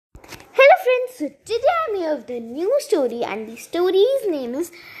So today I'm here with a new story, and the story's name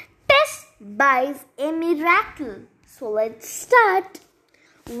is Tess Buys a Miracle. So let's start.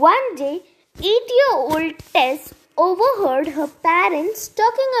 One day, 8-year-old Tess overheard her parents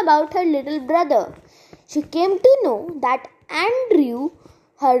talking about her little brother. She came to know that Andrew,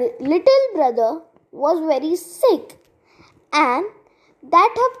 her little brother, was very sick and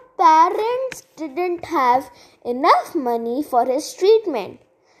that her parents didn't have enough money for his treatment.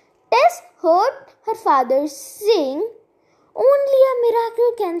 Tess heard her father saying, "Only a miracle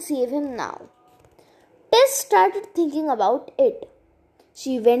can save him now." Tess started thinking about it.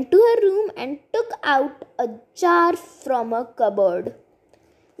 She went to her room and took out a jar from her cupboard.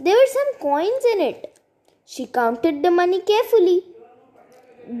 There were some coins in it. She counted the money carefully.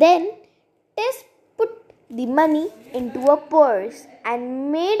 Then Tess put the money into a purse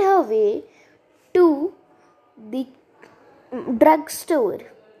and made her way to the drugstore.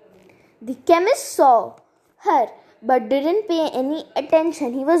 The chemist saw her but didn't pay any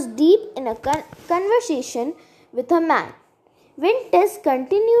attention. He was deep in a conversation with a man. When Tess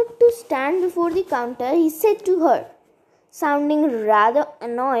continued to stand before the counter, he said to her, sounding rather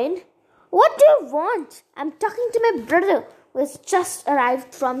annoyed, "What do you want? I'm talking to my brother who has just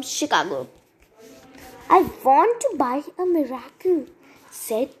arrived from Chicago." "I want to buy a miracle,"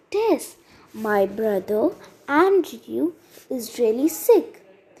 said Tess. "My brother, Andrew, is really sick.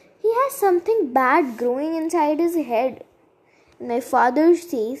 He has something bad growing inside his head. My father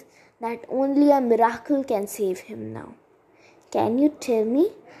says that only a miracle can save him now. Can you tell me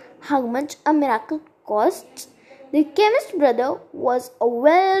how much a miracle costs?" The chemist's brother was a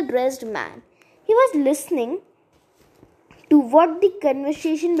well-dressed man. He was listening to what the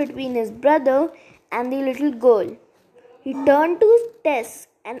conversation between his brother and the little girl. He turned to Tess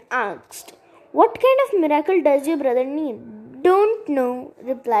and asked, "What kind of miracle does your brother need?" "Don't know,"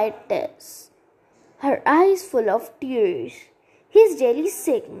 replied Tess, her eyes full of tears. "He's really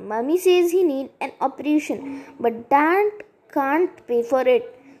sick. Mummy says he needs an operation, but Dad can't pay for it.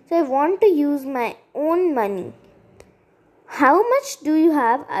 So I want to use my own money." "How much do you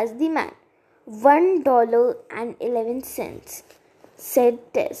have?" asked the man. $1.11, said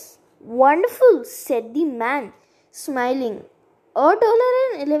Tess. "Wonderful," said the man, smiling.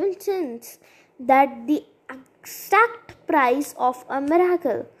 $1.11. That's the exact price of a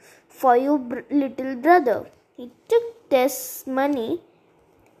miracle for your little brother. He took Tess' money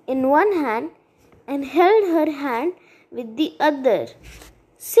in one hand and held her hand with the other,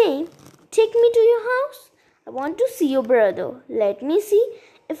 saying, "Take me to your house. I want to see your brother. Let me see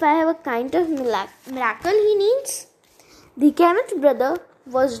if I have a kind of miracle he needs." The chemist's brother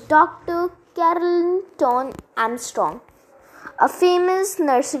was Dr. Carlton Armstrong, a famous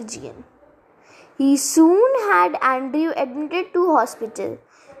neurosurgeon. He soon had Andrew admitted to hospital,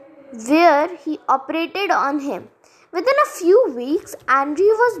 where he operated on him. Within a few weeks,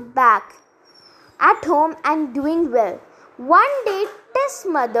 Andrew was back at home and doing well. One day, Tess'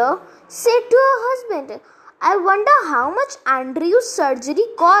 mother said to her husband, "I wonder how much Andrew's surgery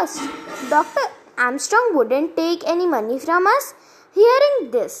cost. Dr. Armstrong wouldn't take any money from us." Hearing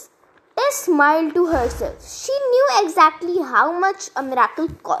this, Tess smiled to herself. She knew exactly how much a miracle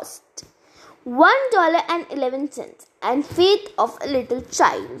cost. $1.11 and faith of a little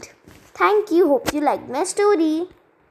child. Thank you. Hope you liked my story.